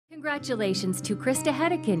Congratulations to Krista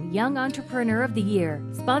Hedican, Young Entrepreneur of the Year,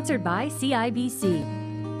 sponsored by CIBC.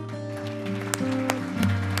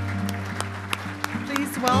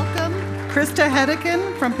 Please welcome Krista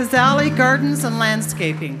Hedican from Pizzali Gardens and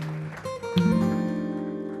Landscaping.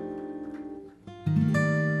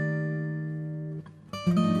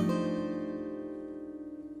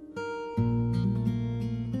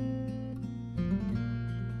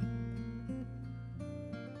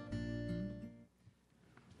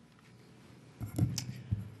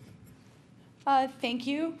 Thank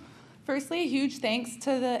you. Firstly, a huge thanks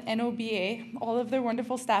to the NOBA, all of their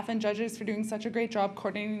wonderful staff and judges for doing such a great job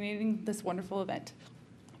coordinating this wonderful event.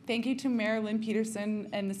 Thank you to Mayor Lynn Peterson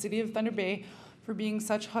and the City of Thunder Bay for being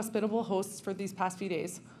such hospitable hosts for these past few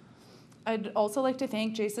days. I'd also like to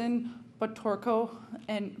thank Jason Botorko,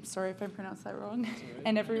 and sorry if I pronounced that wrong,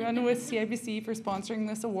 and everyone with CIBC for sponsoring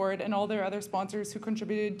this award and all their other sponsors who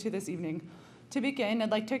contributed to this evening. To begin,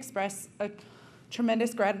 I'd like to express a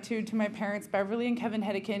tremendous gratitude to my parents, Beverly and Kevin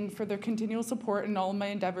Hedican, for their continual support in all of my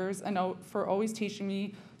endeavors and for always teaching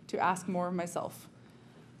me to ask more of myself.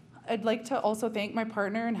 I'd like to also thank my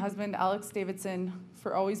partner and husband, Alex Davidson,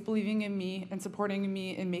 for always believing in me and supporting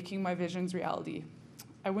me in making my visions reality.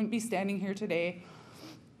 I wouldn't be standing here today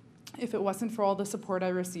if it wasn't for all the support I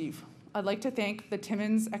receive. I'd like to thank the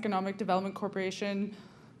Timmins Economic Development Corporation,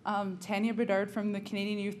 Tanya Bedard from the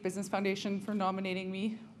Canadian Youth Business Foundation for nominating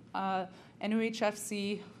me,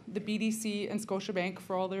 NOHFC, the BDC, and Scotiabank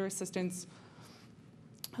for all their assistance.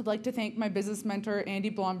 I'd like to thank my business mentor, Andy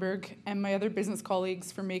Blomberg, and my other business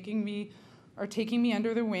colleagues for taking me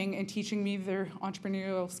under their wing and teaching me their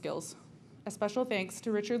entrepreneurial skills. A special thanks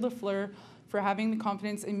to Richard Lafleur for having the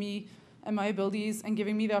confidence in me and my abilities and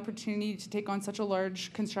giving me the opportunity to take on such a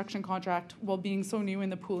large construction contract while being so new in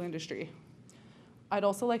the pool industry. I'd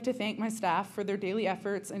also like to thank my staff for their daily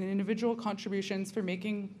efforts and individual contributions for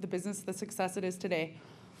making the business the success it is today.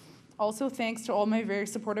 Also, thanks to all my very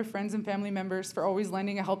supportive friends and family members for always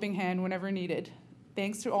lending a helping hand whenever needed.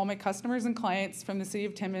 Thanks to all my customers and clients from the City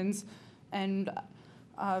of Timmins and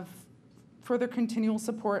for their continual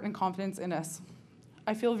support and confidence in us.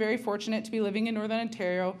 I feel very fortunate to be living in Northern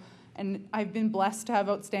Ontario, and I've been blessed to have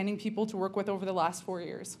outstanding people to work with over the last 4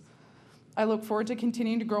 years. I look forward to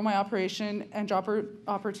continuing to grow my operation and job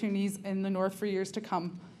opportunities in the North for years to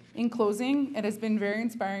come. In closing, it has been very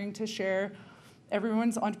inspiring to share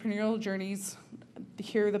everyone's entrepreneurial journeys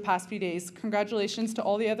here the past few days. Congratulations to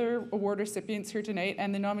all the other award recipients here tonight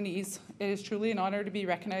and the nominees. It is truly an honor to be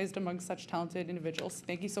recognized among such talented individuals.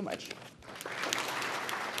 Thank you so much.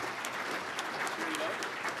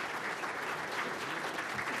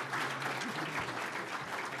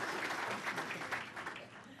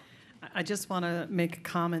 I just want to make a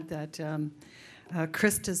comment that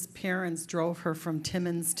Krista's parents drove her from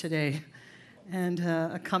Timmins today and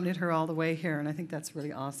accompanied her all the way here, and I think that's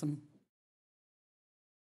really awesome.